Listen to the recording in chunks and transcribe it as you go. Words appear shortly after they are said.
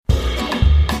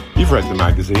You've read the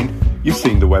magazine, you've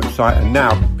seen the website, and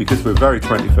now, because we're very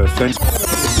 21st century...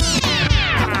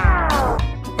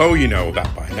 Oh, you know all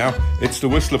that by now. It's the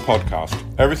Whistler Podcast.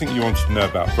 Everything you wanted to know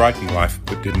about writing life,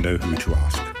 but didn't know who to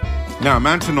ask. Now,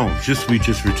 maintenant, je suis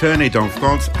just retourné dans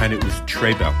France, and it was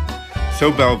très belle.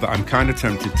 So belle that I'm kind of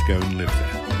tempted to go and live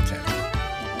there.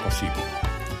 Peut-être. Possible.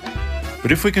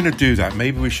 But if we're going to do that,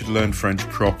 maybe we should learn French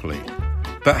properly.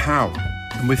 But how?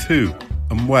 And with who?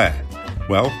 And where?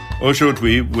 Well,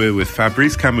 aujourd'hui, we're with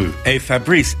Fabrice Camus. Et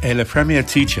Fabrice est le premier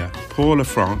teacher pour la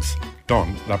France dans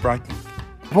la Brighton.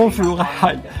 Bonjour,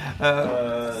 hi.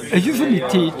 I usually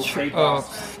teach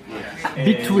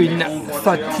between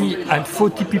 30 and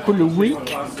 40 people a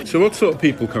week. So what sort of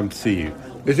people come to see you?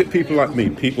 Is it people like me,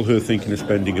 people who are thinking of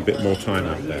spending a bit more time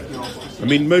out there? I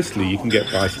mean, mostly you can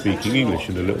get by speaking English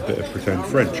and a little bit of pretend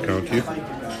French, can't you?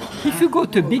 If you go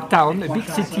to a big town, a big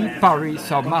city,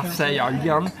 Paris or Marseille or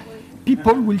Lyon,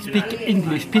 people will speak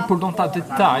English. People don't have the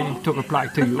time to reply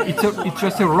to you. It's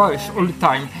just a rush all the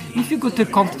time. If you go to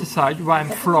the countryside, where I'm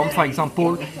from, for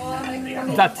example,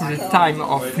 that is a time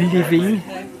of living,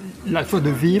 like for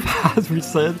the vivre, as we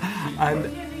said, and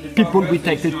people will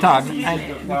take the time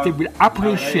and they will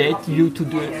appreciate you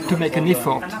to make an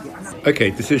effort.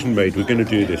 Okay, decision made. We're going to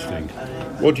do this thing.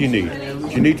 What do you need?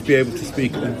 Do you need to be able to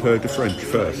speak un peu de French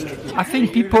first? I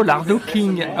think people are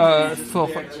looking for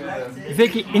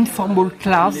very informal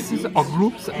classes or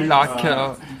groups like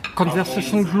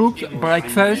conversation groups,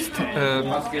 breakfast,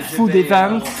 food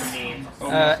events,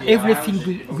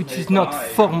 everything which is not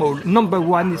formal. Number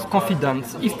one is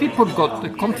confidence. If people got the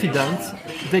confidence,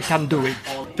 they can do it.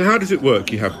 So how does it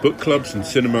work? You have book clubs and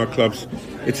cinema clubs.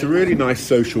 It's a really nice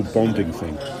social bonding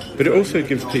thing, but it also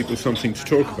gives people something to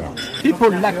talk about. People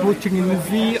like watching a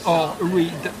movie or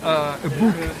read a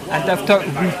book, and after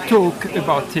we talk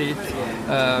about it,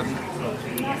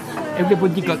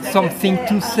 everybody got something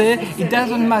to say. It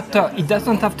doesn't matter. It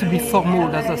doesn't have to be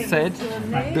formal, as I said,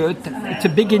 but it's a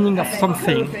beginning of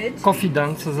something,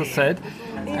 confidence, as I said.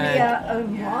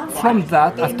 And from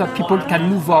that, after people can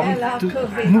move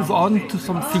on to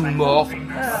something more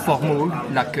formal,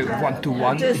 like a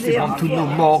one-to-one, if they want to know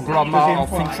more grammar or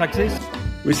things like this.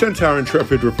 We sent our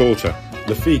intrepid reporter,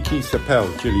 La Fille qui s'appelle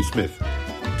Gilly Smith,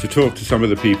 to talk to some of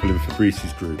the people in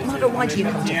Fabrice's group. Why do you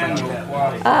come to French?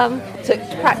 To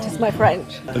practice my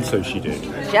French. And so she did.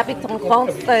 J'habite en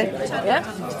France.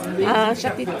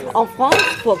 J'habite en France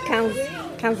pour 15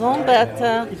 ans, mais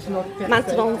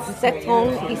maintenant 7 ans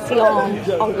ici en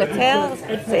Angleterre,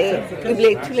 c'est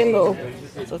oublier tous les mots.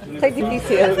 C'est très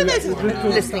difficile. For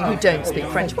those listening who don't speak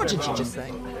French, what did you just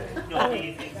say?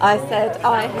 I said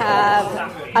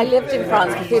I lived in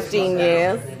France for 15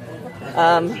 years.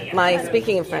 My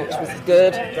speaking in French was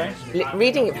good,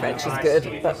 reading in French is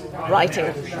good, but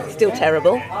writing still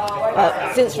terrible.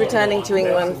 Since returning to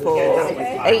England for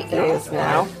 8 years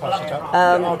now,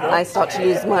 I start to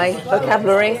lose my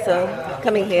vocabulary, so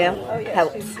coming here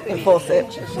helps enforce it.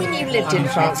 When you lived in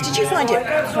France, did you find it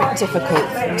quite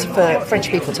difficult for French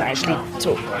people to actually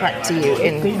talk back to you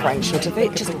in French, or did they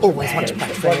just always want to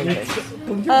practice their English?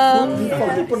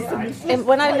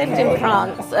 When I lived in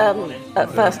France, at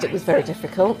first it was very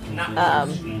difficult,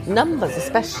 numbers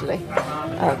especially,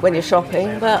 when you're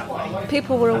shopping, but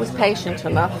people were always patient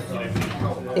enough.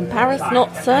 In Paris,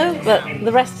 not so, but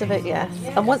the rest of it, yes.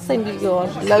 And once they knew you're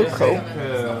local,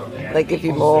 they give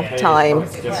you more time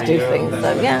to do things.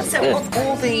 So yeah, it's good. Of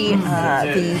all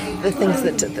the things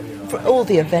that for all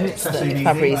the events that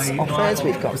Fabrice offers,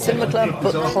 we've got cinema club,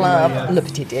 book club, Le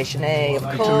Petit Déjeuner,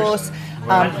 of course.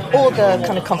 All the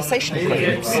kind of conversation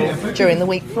groups during the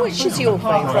week. Which is your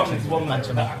favourite?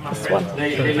 This one.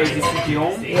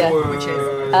 Yeah. Which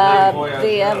is?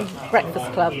 The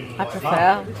breakfast club, I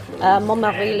prefer. Mon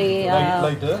mari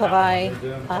travaille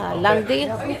lundi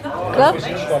club.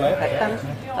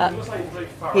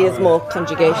 He is more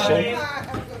conjugation.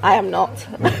 I am not.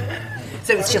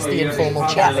 So it's just the informal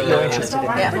chat that you're interested in.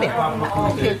 Yeah,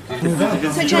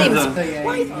 brilliant. So James,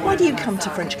 why do you come to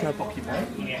French Club?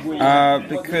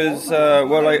 Because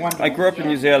I grew up in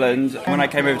New Zealand. When I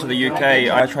came over to the UK,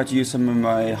 I tried to use some of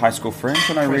my high school French,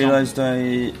 and I realised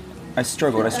I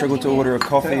struggled. I struggled to order a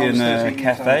coffee in a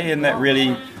cafe, and that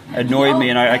really annoyed me,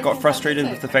 and I got frustrated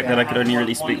with the fact that I could only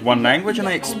really speak one language, and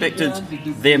I expected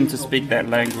them to speak that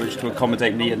language to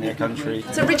accommodate me in their country.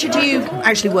 So Richard, you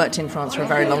actually worked in France for a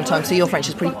very long time, so your French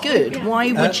is pretty good.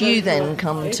 Why would you then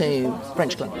come to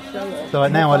French Club? So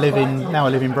now I live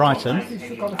in Brighton,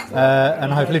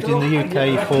 and I've lived in the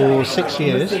UK for 6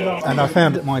 years, and I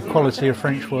found that my quality of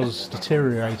French was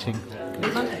deteriorating.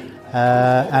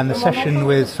 And the session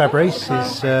with Fabrice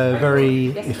is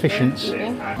very efficient.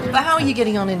 But how are you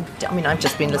getting on I've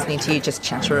just been listening to you just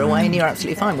chatter away, and you're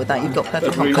absolutely fine with that. You've got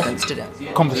perfect confidence to do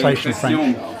it. Conversational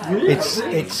French.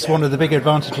 It's one of the big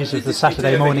advantages of the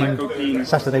Saturday morning petit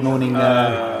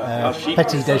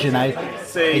déjeuner.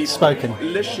 It's spoken,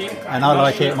 and I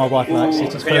like it. My wife likes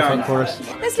it. It's perfect for us.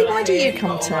 Leslie, why do you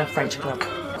come to French Club?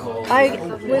 I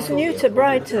was new to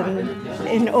Brighton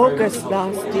in August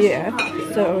last year,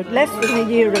 so less than a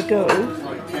year ago,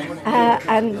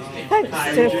 and thanks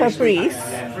to Fabrice,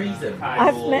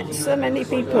 I've met so many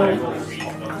people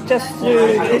just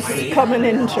through this common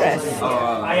interest.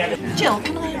 Jill,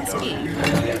 can I ask you?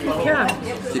 Yeah.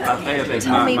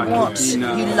 Tell me what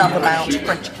you love about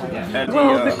French Club.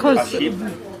 Well, because I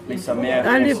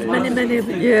lived many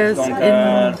years in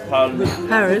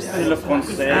Paris and just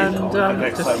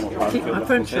keep my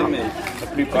French up.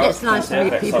 It's nice to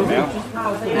meet people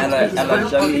who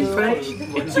speak French.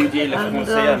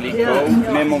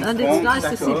 And it's nice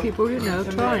to see people,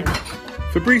 trying.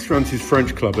 Fabrice runs his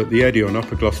French club at the Eddy on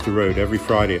Upper Gloucester Road every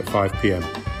Friday at 5 p.m.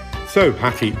 So,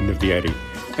 Hat Eaton of the Eddy,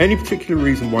 any particular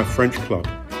reason why French Club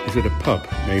is at a pub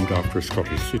named after a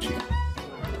Scottish city?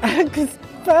 Because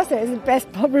first, it's the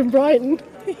best pub in Brighton.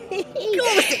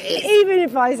 Even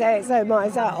if I say it so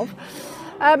myself.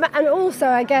 And also,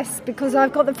 I guess, because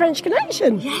I've got the French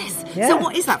connection. Yes. Yeah. So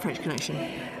what is that French connection?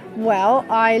 Well,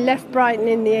 I left Brighton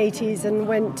in the 80s and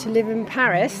went to live in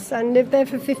Paris and lived there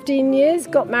for 15 years,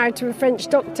 got married to a French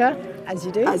doctor, as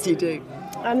you do. As you do.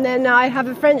 And then I have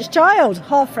a French child,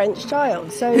 half French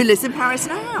child. So who lives in Paris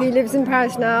now? Who lives in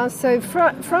Paris now. So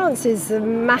France is a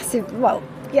massive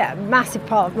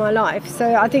part of my life.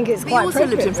 So I think it's quite appropriate. He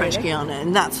also lives in French Guiana,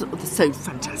 and that's what's so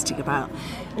fantastic about,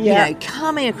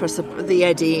 coming across the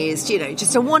Eddies,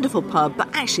 just a wonderful pub, but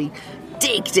actually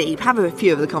dig deep, have a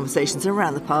few of the conversations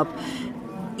around the pub.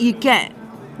 You get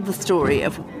the story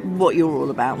of what you're all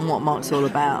about and what Mark's all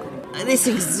about. This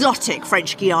exotic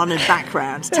French Guianan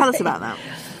background. Tell us about that.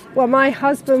 Well, my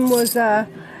husband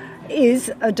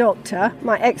is a doctor.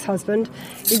 My ex-husband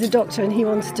is a doctor, and he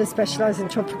wanted to specialise in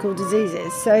tropical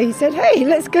diseases. So he said, hey,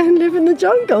 let's go and live in the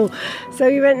jungle. So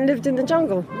we went and lived in the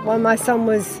jungle while my son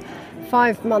was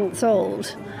 5 months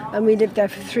old. And we lived there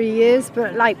for 3 years,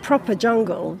 but like proper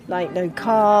jungle, like no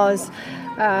cars,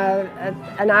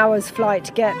 an hour's flight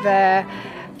to get there,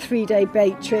 3-day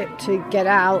bait trip to get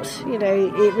out.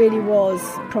 It really was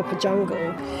proper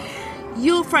jungle.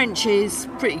 Your French is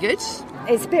pretty good.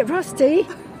 It's a bit rusty.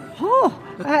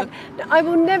 I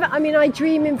will never, I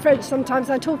dream in French sometimes.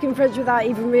 I talk in French without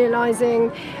even realising,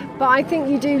 but I think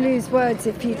you do lose words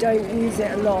if you don't use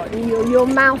it a lot. Your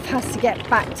mouth has to get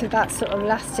back to that sort of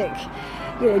elastic,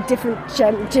 different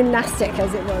gymnastic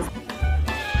as it was.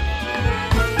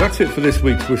 That's it for this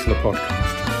week's Whistler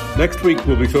podcast. Next week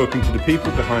we'll be talking to the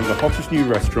people behind the hottest new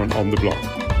restaurant on the block.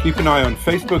 Keep an eye on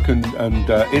Facebook and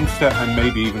Insta and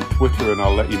maybe even Twitter, and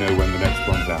I'll let you know when the next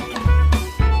one's out.